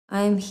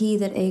I am he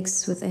that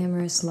aches with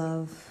amorous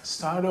love.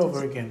 Start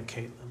over again,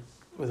 Caitlin,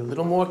 with a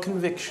little more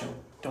conviction.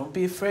 Don't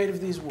be afraid of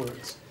these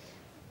words.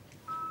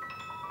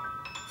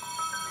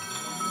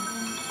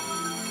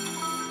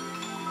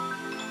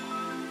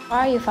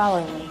 Why are you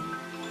following me?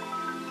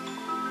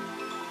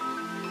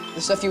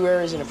 The stuff you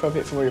wear is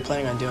inappropriate for what you're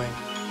planning on doing.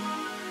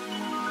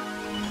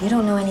 You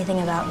don't know anything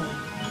about me.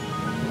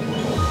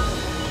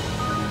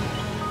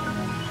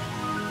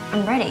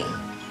 I'm ready.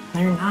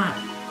 No, you're not.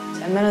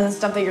 And none of the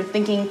stuff that you're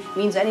thinking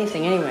means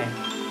anything anyway.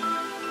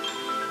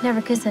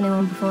 Never kissed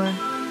anyone before,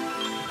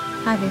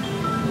 have you?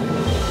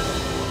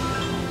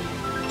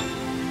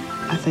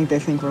 I think they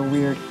think we're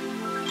weird.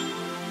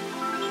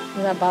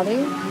 Does that bother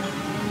you?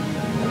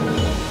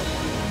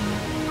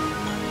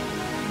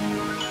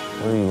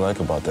 What do you like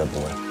about that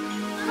boy?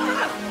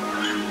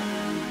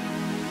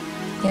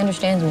 He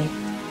understands me.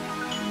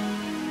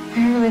 Are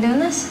you really doing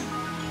this?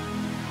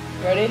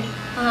 Ready?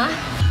 Uh-huh.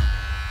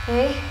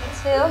 3,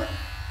 2.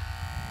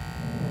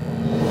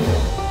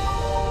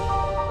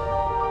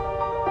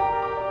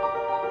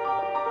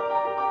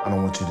 I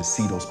don't want you to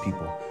see those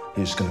people.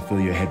 They're just gonna fill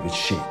your head with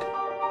shit.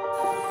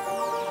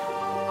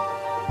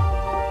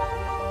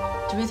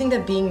 Do we think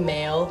that being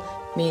male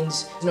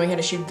means knowing how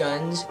to shoot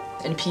guns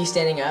and pee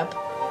standing up?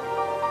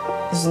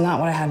 This is not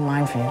what I had in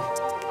mind for you.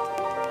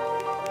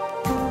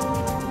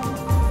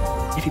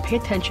 If you pay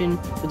attention,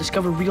 you'll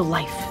discover real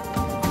life.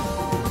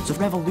 There's a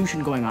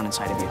revolution going on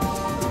inside of you.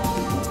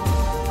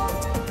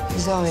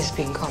 He's always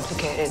being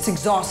complicated. It's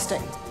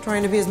exhausting,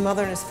 trying to be his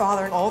mother and his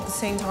father all at the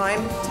same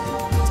time.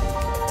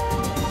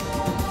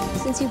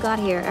 Since you got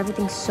here,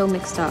 everything's so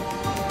mixed up.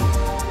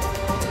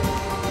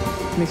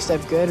 Mixed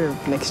up good or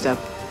mixed up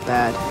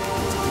bad?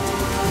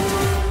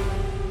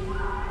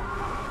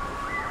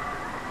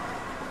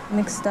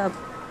 Mixed up,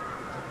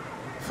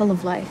 full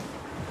of life.